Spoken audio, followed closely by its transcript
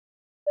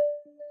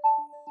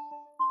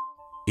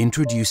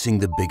Introducing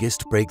the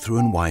biggest breakthrough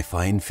in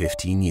Wi-Fi in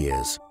 15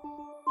 years.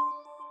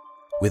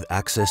 With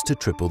access to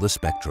triple the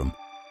spectrum,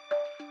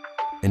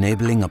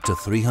 enabling up to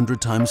 300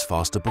 times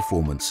faster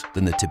performance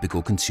than the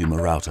typical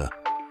consumer router.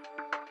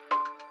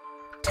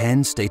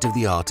 10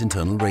 state-of-the-art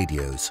internal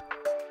radios,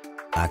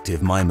 active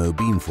MIMO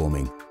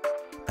beamforming,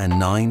 and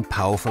 9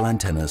 powerful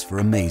antennas for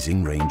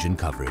amazing range and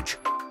coverage.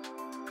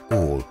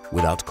 All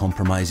without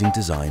compromising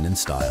design and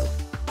style.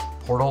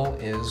 Portal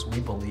is, we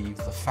believe,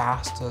 the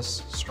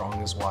fastest,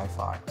 strongest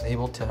Wi-Fi.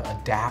 Able to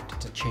adapt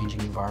to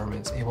changing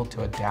environments, able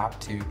to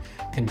adapt to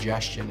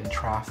congestion and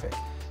traffic.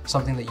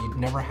 Something that you'd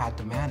never had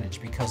to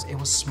manage because it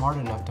was smart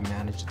enough to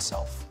manage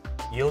itself.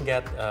 You'll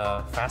get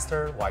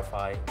faster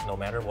Wi-Fi no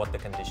matter what the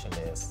condition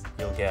is.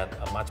 You'll get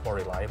a much more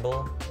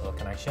reliable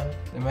connection.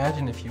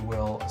 Imagine, if you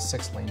will, a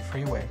 6-lane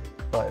freeway.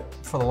 But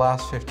for the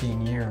last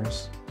 15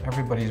 years,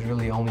 everybody's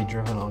really only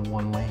driven on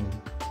 1 lane,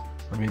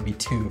 or maybe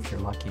 2 if you're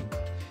lucky.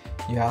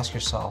 You ask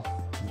yourself,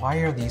 why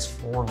are these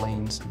 4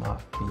 lanes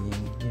not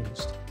being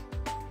used?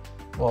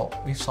 Well,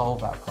 we've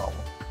solved that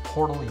problem.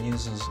 Portal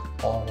uses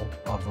all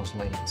of those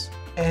lanes,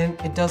 and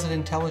it does it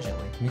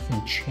intelligently. We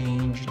can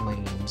change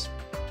lanes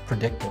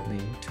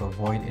predictably to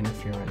avoid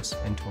interference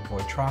and to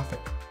avoid traffic.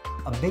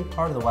 A big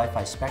part of the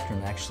Wi-Fi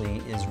spectrum actually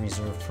is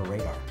reserved for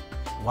radar.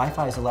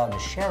 Wi-Fi is allowed to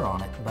share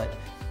on it, but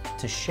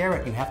to share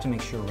it, you have to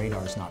make sure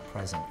radar is not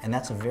present, and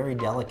that's a very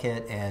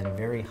delicate and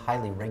very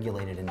highly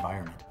regulated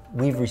environment.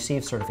 We've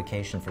received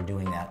certification for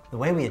doing that. The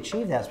way we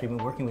achieve that is we've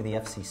been working with the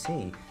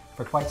FCC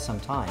for quite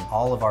some time.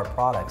 All of our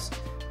products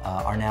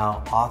are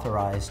now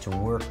authorized to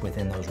work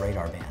within those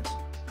radar bands.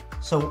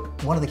 So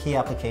one of the key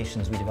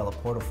applications we developed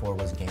Portal for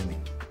was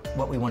gaming.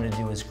 What we wanted to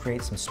do is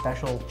create some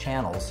special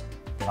channels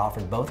that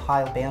offered both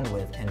high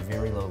bandwidth and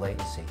very low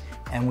latency.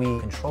 And we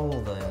control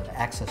the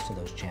access to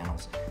those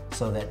channels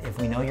so that if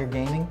we know you're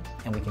gaming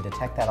and we can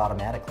detect that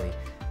automatically,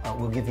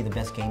 we'll give you the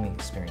best gaming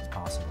experience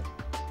possible.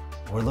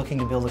 We're looking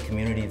to build a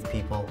community of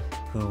people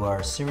who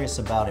are serious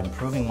about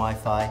improving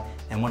Wi-Fi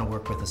and want to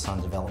work with us on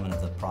development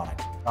of the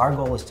product. Our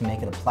goal is to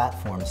make it a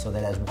platform so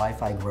that as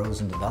Wi-Fi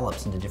grows and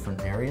develops into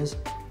different areas,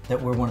 that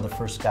we're one of the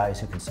first guys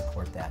who can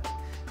support that.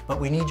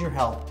 But we need your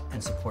help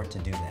and support to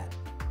do that.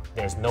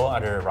 There's no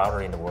other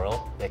router in the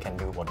world that can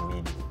do what we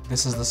do.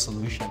 This is the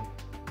solution.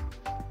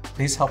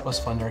 Please help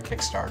us fund our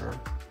Kickstarter.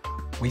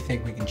 We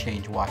think we can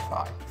change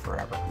Wi-Fi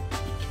forever.